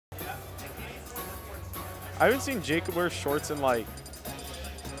I haven't seen Jacob wear shorts in like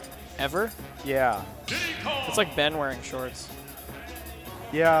Ever? yeah. It's like Ben wearing shorts.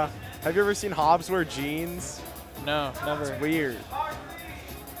 Yeah. Have you ever seen Hobbs wear jeans? No, never. It's weird.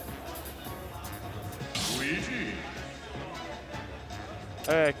 Luigi.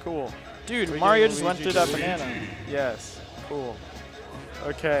 Okay, cool. Dude, We're Mario getting just went Luigi through that to Luigi. banana. Yes, cool.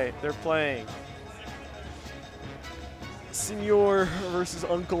 Okay, they're playing Senor versus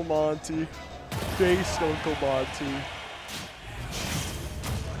Uncle Monty. Based Uncle Monty.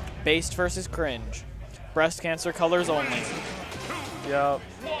 Based versus cringe. Breast cancer colors only. Yep.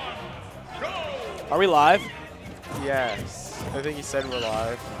 Are we live? Yes. I think he said we're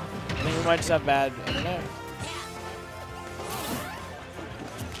live. I think we might just have bad internet.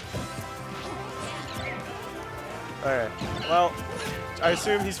 Okay. Well, I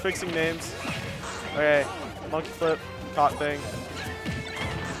assume he's fixing names. Okay. Monkey flip, caught thing.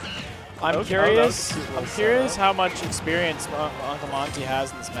 I'm curious. curious how much experience Uncle Monty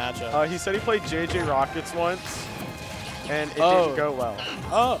has in this matchup. He said he played JJ Rockets once, and it Oh. didn't go well.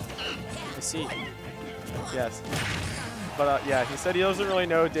 Oh, I see. Yes. But yeah, he said he doesn't really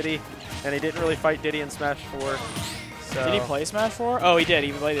know Diddy, and he didn't really fight Diddy in Smash 4. So Did he play Smash 4? Oh, he did.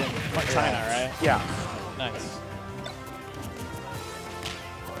 He played in China, right? Yeah. Nice.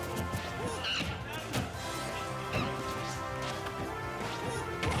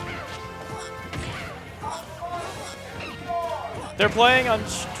 They're playing on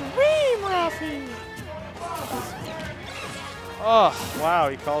stream, Rafi. Oh, Wow,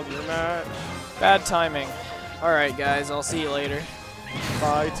 he called your match. bad timing. All right, guys. I'll see you later.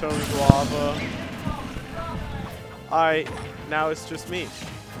 Bye, Tony Guava. Now it's just me.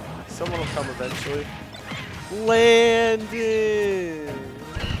 Someone will come eventually. Landon!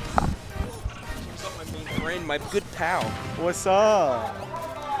 What's up, my main friend, my good pal? What's up?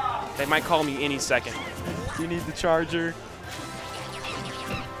 They might call me any second. You need the charger?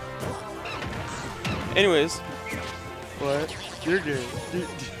 Anyways, What? You're good.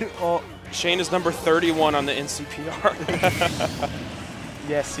 Oh, Shane is number 31 on the NCPR.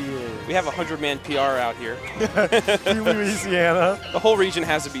 yes, he is. We have a 100-man PR out here. Louisiana. The whole region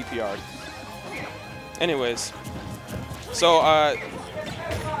has to be PR'd. Anyways, so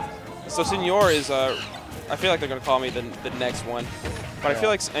Senor is I feel like they're gonna call me the next one, but I feel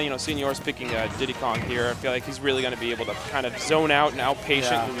like Senor's picking Diddy Kong here. I feel like he's really gonna be able to kind of zone out and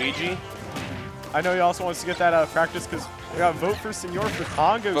outpatient Luigi. I know he also wants to get that out of practice because we got to vote for Senor for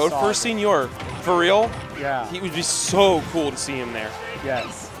Congo. Vote for Senor, for real. Yeah. He would be so cool to see him there.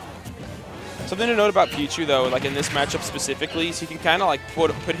 Yes. Something to note about Pichu though, like in this matchup specifically, is he can kind of like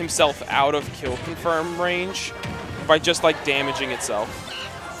put himself out of kill confirm range by just like damaging itself.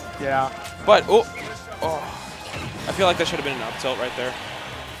 Yeah. But oh, I feel like that should have been an up tilt right there.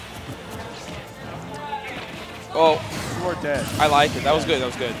 Oh, You are dead. I like it. That was good. That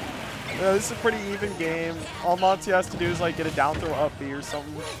was good. Yeah, this is a pretty even game. All Monty has to do is like get a down throw up B or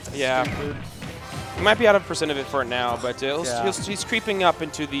something. Yeah. Stupid. He might be out of percent of it for now, but he's creeping up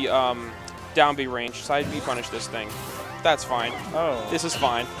into the down B range. Side B punish this thing. That's fine. Oh. This is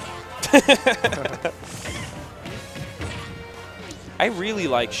fine. I really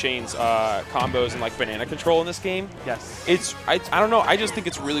like Shane's combos and like banana control in this game. Yes. I don't know. I just think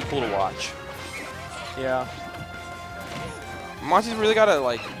it's really cool to watch. Yeah. Monty's really got to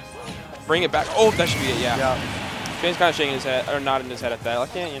like bring it back. Oh, that should be it. Yeah. Yeah. Shane's kind of shaking his head or nodding his head at that.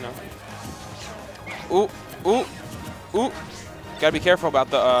 Like, yeah, you know. Ooh, ooh, ooh. Gotta be careful about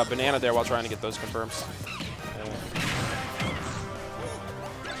the banana there while trying to get those confirms.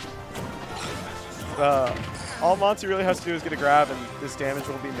 All Monty really has to do is get a grab, and this damage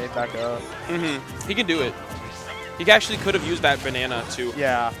will be made back up. Mm-hmm. He can do it. He actually could have used that banana to.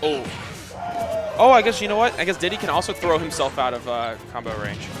 Yeah. Oh. Oh, I guess you know what? I guess Diddy can also throw himself out of combo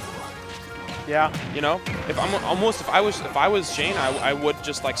range. Yeah. You know, if I was Shane, I would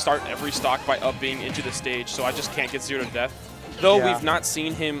just like start every stock by up being into the stage, so I just can't get 0 to death. Though we've not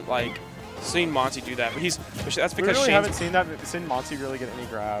seen him seen Monty do that, but that's because we really Shane's, haven't seen Monty really get any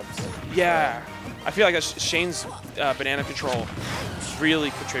grabs. Yeah, I feel like that's Shane's banana control is really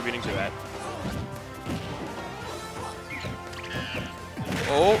contributing to that.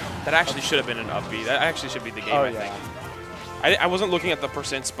 Oh, that actually should have been an up B. That actually should be the game, I think. I wasn't looking at the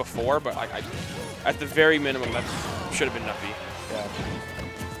percents before, but at the very minimum, that should have been an up B. Yeah.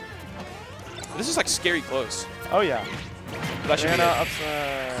 This is like scary close. Oh yeah. That should be it. Up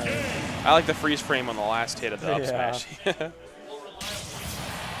smash. I like the freeze frame on the last hit of the up smash.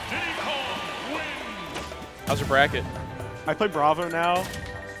 How's your bracket? I play Bravo now.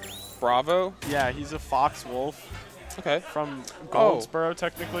 Bravo? Yeah, he's a Fox Wolf. Okay. from Goldsboro,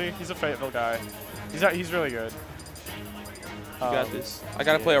 technically. He's a Fayetteville guy. He's really good. You got this. I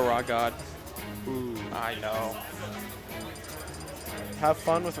gotta play a Raw God. Ooh. I know. Have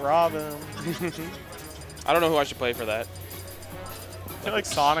fun with Robin. I don't know who I should play for that. I feel like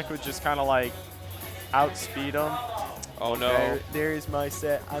Sonic would just kind of like outspeed him. Oh no. There's my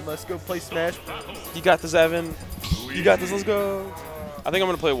set. I must go play Smash. You got this, Evan. You got this. Let's go. I think I'm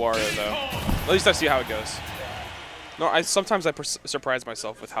gonna play Wario though. At least I see how it goes. No, sometimes I surprise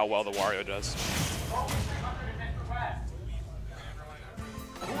myself with how well the Wario does.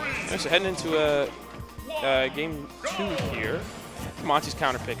 Okay, so heading into game 2 here. Monty's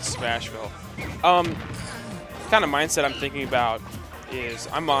counter pick is Smashville. Kind of mindset I'm thinking about is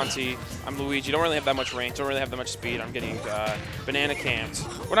I'm Monty, I'm Luigi, don't really have that much range, don't really have that much speed. I'm getting banana camped.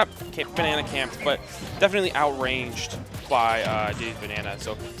 We're not banana camped, but definitely outranged by Diddy's banana.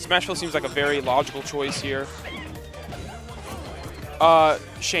 So Smashville seems like a very logical choice here.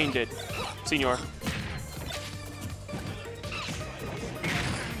 Shane did. Senor.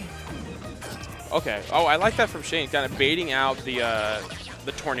 Okay. Oh, I like that from Shane, kind of baiting out the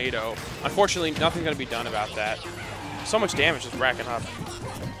tornado. Unfortunately, nothing's gonna be done about that. So much damage just racking up.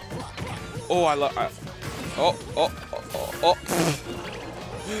 Oh, I love. Oh.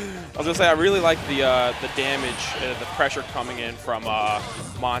 I was gonna say I really like the damage, the pressure coming in from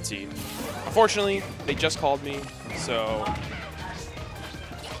Monty. Unfortunately, they just called me, so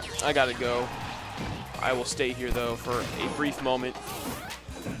I gotta go. I will stay here though for a brief moment.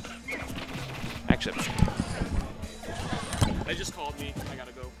 Actually, they just called me. I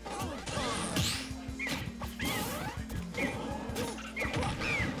gotta go.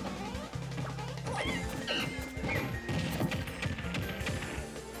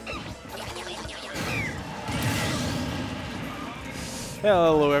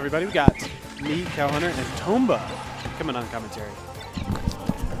 Hello, everybody. We got me, Cowhunter, and Tomba coming on commentary.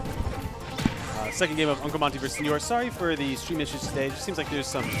 Second game of Uncle Monty vs. Senor. Sorry for the stream issues today. It just seems like there's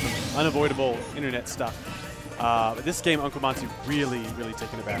some unavoidable internet stuff. But this game, Uncle Monty really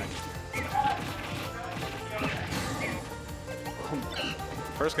taking advantage.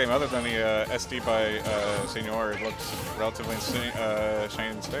 First game, other than the SD by Senor, it looks relatively in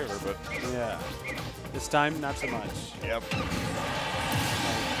Shane's favor, but Yeah. This time, not so much. yep.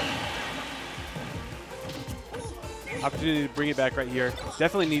 Opportunity to bring it back right here.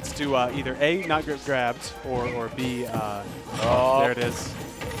 Definitely needs to either A, not get grabbed, or B, there it is.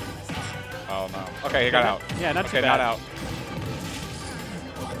 Oh no. Okay, he got out. Yeah, not too Okay, bad. not out.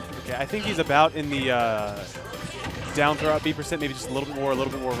 Okay, I think he's about in the down throw out B %, maybe just a little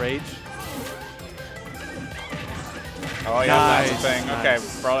bit more rage. Oh yeah, that's the Nice, thing. nice.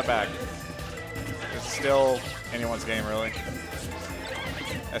 Okay, brought it back. It's still anyone's game, really.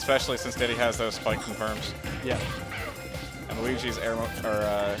 Especially since Diddy has those spike confirms. Yeah. And Luigi's air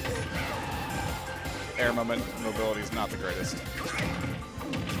moment mobility is not the greatest.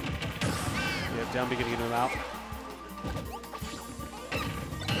 Yeah, down B getting him out.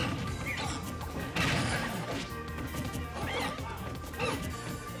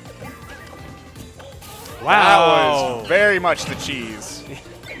 Wow. That was very much the cheese.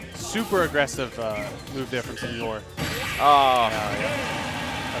 Super aggressive move there from Senor. Oh. Yeah.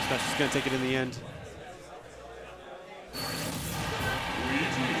 Smash is going to take it in the end.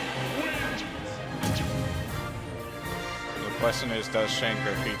 The question is, does Shane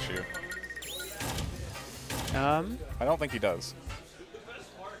go Pichu? I don't think he does.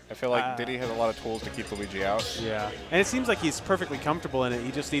 I feel like Diddy has a lot of tools to keep Luigi out. Yeah. And it seems like he's perfectly comfortable in it.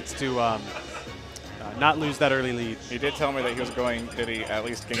 He just needs to not lose that early lead. He did tell me that he was going Diddy at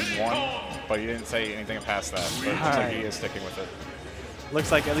least game 1, but he didn't say anything past that. But it looks like he is sticking with it. Looks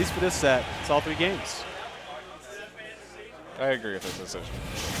like, at least for this set, it's all 3 games. I agree with his decision.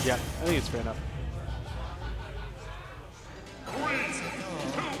 Yeah, I think it's fair enough. 3, 2,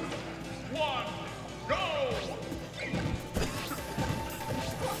 1, go!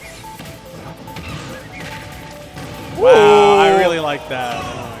 Wow, I really like that. Oh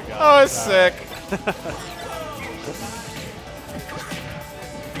my god. Oh, it's sick.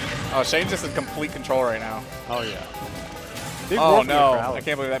 Oh, Shane's just in complete control right now. Oh yeah. Big Oh roll for no, the crowd. I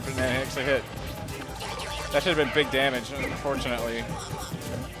can't believe that banana actually hit. That should have been big damage, unfortunately.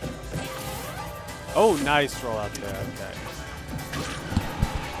 Oh, nice roll out there. Okay.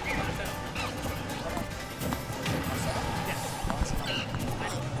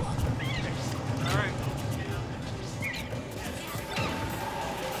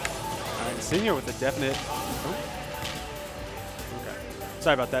 All right, Senor with a definite. Oh. Okay.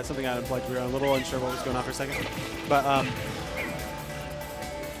 Sorry about that. Something I unplugged. We were a little unsure what was going on for a second, but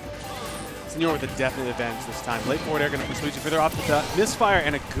Senor with a definite advantage this time. Late forward air going to push Luigi further off the misfire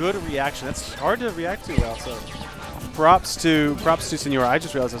and a good reaction. That's hard to react to well. So props to Senor. I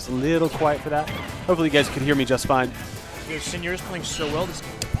just realized I was a little quiet for that. Hopefully you guys could hear me just fine. Dude, Senor's playing so well this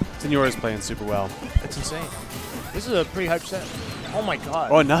game. Senor is playing super well. That's insane. This is a pretty hype set. Oh my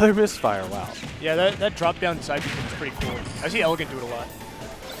god. Oh, another misfire. Wow. Yeah, that drop down side beacon is pretty cool. I see Elegant do it a lot.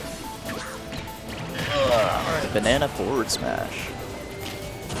 Banana forward smash.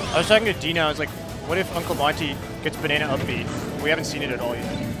 I was talking to Dina, I was like, what if Uncle Monty gets banana up B? We haven't seen it at all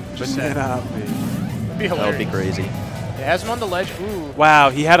yet. Just Banana up B. That'd be hilarious. That would be crazy. It has him on the ledge. Ooh. Wow,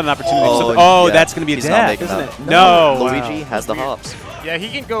 he had an opportunity. Yeah. That's going to be a He's not death, making isn't that. it? No. Luigi has the hops. Yeah, he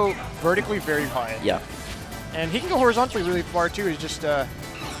can go vertically very high. Yeah. And he can go horizontally really far too. It's just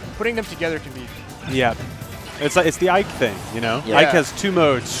putting them together can be. Yeah. It's the Ike thing, you know? Yeah. Ike has two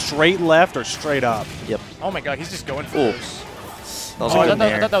modes, straight left or straight up. Yep. Oh my god, he's just going for Ooh. this. That was Oh, a I good thought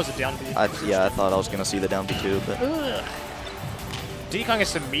nair. that was a down B. Yeah, I thought I was going to see the down B too, but Diddy Kong has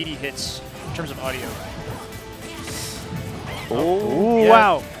some meaty hits in terms of audio. Ooh, Yeah,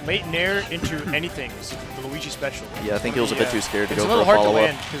 wow. Late nair into anything is the Luigi special. yeah, I think he was a bit too scared to It's go a for little a hard to follow-up.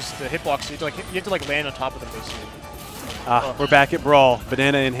 land because the hitbox, you have to like land on top of them basically. We're back at Brawl.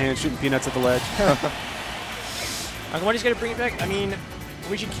 Banana in hand, shooting peanuts at the ledge. Uncle Monty's got to bring it back. I mean,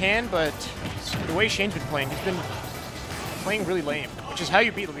 Luigi can, but the way Shane's been playing, he's been playing really lame, which is how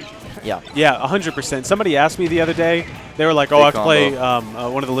you beat Luigi. Yeah. Yeah, 100%. Somebody asked me the other day, they were like, oh, Big I have to play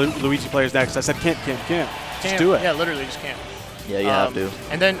combo. one of the Luigi players next. I said, can't. Just do it. Yeah, literally, just can't. Yeah, you have to.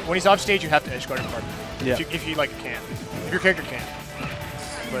 And then when he's off stage, you have to edge guard him hard. Yeah. If you like can. If your character can.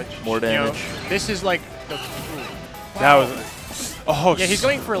 But More you know, damage. this is like the. That was. Oh, Yeah, he's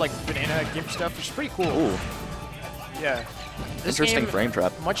going for like banana gimp stuff, which is pretty cool. Ooh, Yeah. This interesting game, frame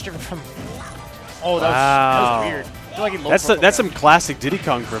trap. much different from. Oh, that Wow. was weird. I feel like he low That's profile. some classic Diddy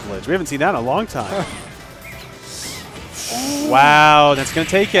Kong privilege. We haven't seen that in a long time. Wow, that's going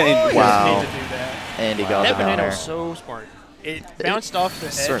to take it. Oh, Wow. you just need to do that. And he got That the down banana air. was so smart. It bounced off the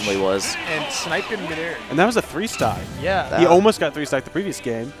edge. Certainly was. And sniped him midair. And that was a 3-stock. Yeah. He almost got 3-stock the previous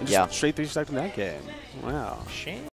game, and just Yeah. straight 3-stocked in that game. Wow. Shane.